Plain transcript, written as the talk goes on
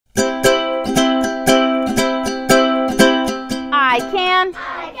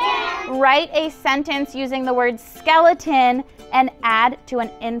write a sentence using the word skeleton and add to an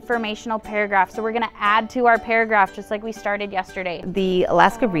informational paragraph. So we're going to add to our paragraph just like we started yesterday. The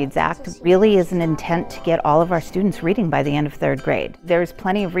Alaska Reads Act really is an intent to get all of our students reading by the end of 3rd grade. There's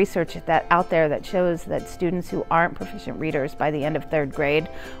plenty of research out there that shows that students who aren't proficient readers by the end of 3rd grade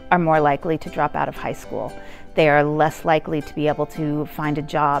are more likely to drop out of high school. They are less likely to be able to find a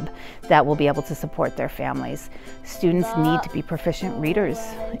job that will be able to support their families. Students need to be proficient readers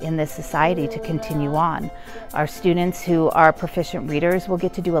in this society to continue on. Our students who are proficient readers will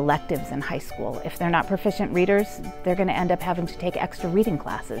get to do electives in high school. If they're not proficient readers, they're going to end up having to take extra reading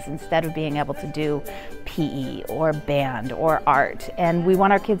classes instead of being able to do PE or band or art. And we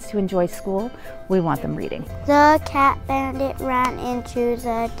want our kids to enjoy school. We want them reading. The cat bandit ran into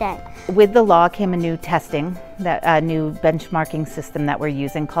the den. With the law came a new testing, a new benchmarking system that we're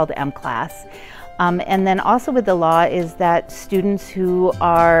using called M-Class. And then also with the law is that students who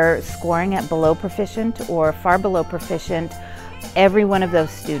are scoring at below proficient or far below proficient, every one of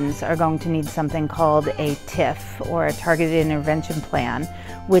those students are going to need something called a TIF, or a targeted intervention plan,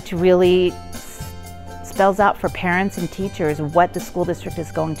 which really spells out for parents and teachers what the school district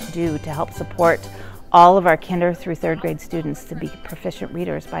is going to do to help support all of our kinder through 3rd grade students to be proficient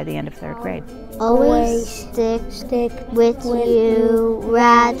readers by the end of 3rd grade. Always stick with you,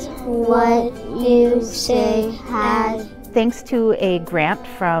 Rats, what you say has. Thanks to a grant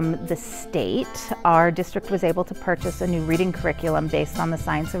from the state, our district was able to purchase a new reading curriculum based on the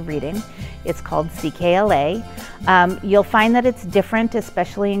science of reading. It's called CKLA. You'll find that it's different,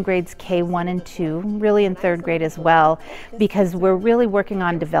 especially in grades K1 and 2, really in 3rd grade as well, because we're really working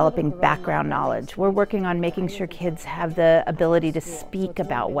on developing background knowledge. We're working on making sure kids have the ability to speak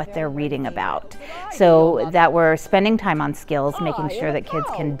about what they're reading about, so that we're spending time on skills, making sure that kids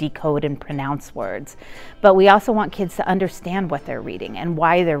can decode and pronounce words. But we also want kids to understand what they're reading and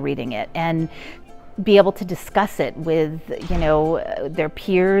why they're reading it, and be able to discuss it with, their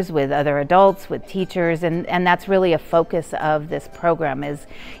peers, with other adults, with teachers, and that's really a focus of this program is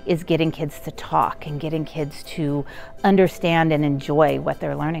getting kids to talk and getting kids to understand and enjoy what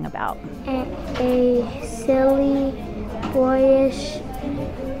they're learning about. A silly, boyish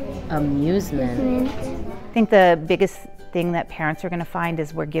amusement. I think the biggest thing that parents are going to find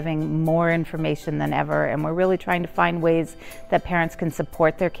is we're giving more information than ever, and we're really trying to find ways that parents can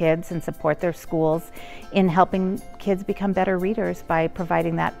support their kids and support their schools in helping kids become better readers by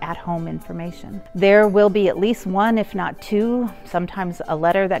providing that at-home information. There will be at least one, if not two, sometimes a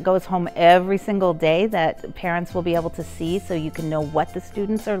letter that goes home every single day that parents will be able to see, so you can know what the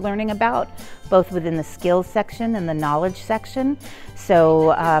students are learning about, both within the skills section and the knowledge section.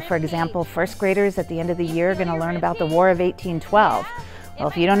 So for example, 1st graders at the end of the year are going to learn about the War of 1812. Well,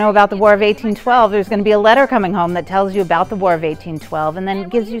 if you don't know about the War of 1812, there's going to be a letter coming home that tells you about the War of 1812, and then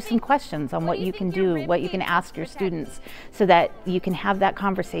gives you some questions on what you can do, what you can ask your students, so that you can have that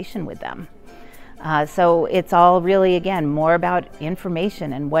conversation with them. So it's all really, again, more about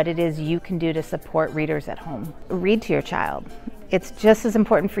information and what it is you can do to support readers at home. Read to your child. It's just as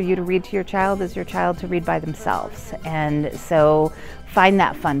important for you to read to your child as your child to read by themselves. And so find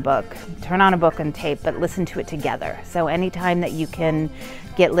that fun book, turn on a book on tape, but listen to it together. So anytime that you can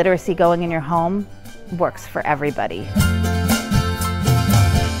get literacy going in your home works for everybody.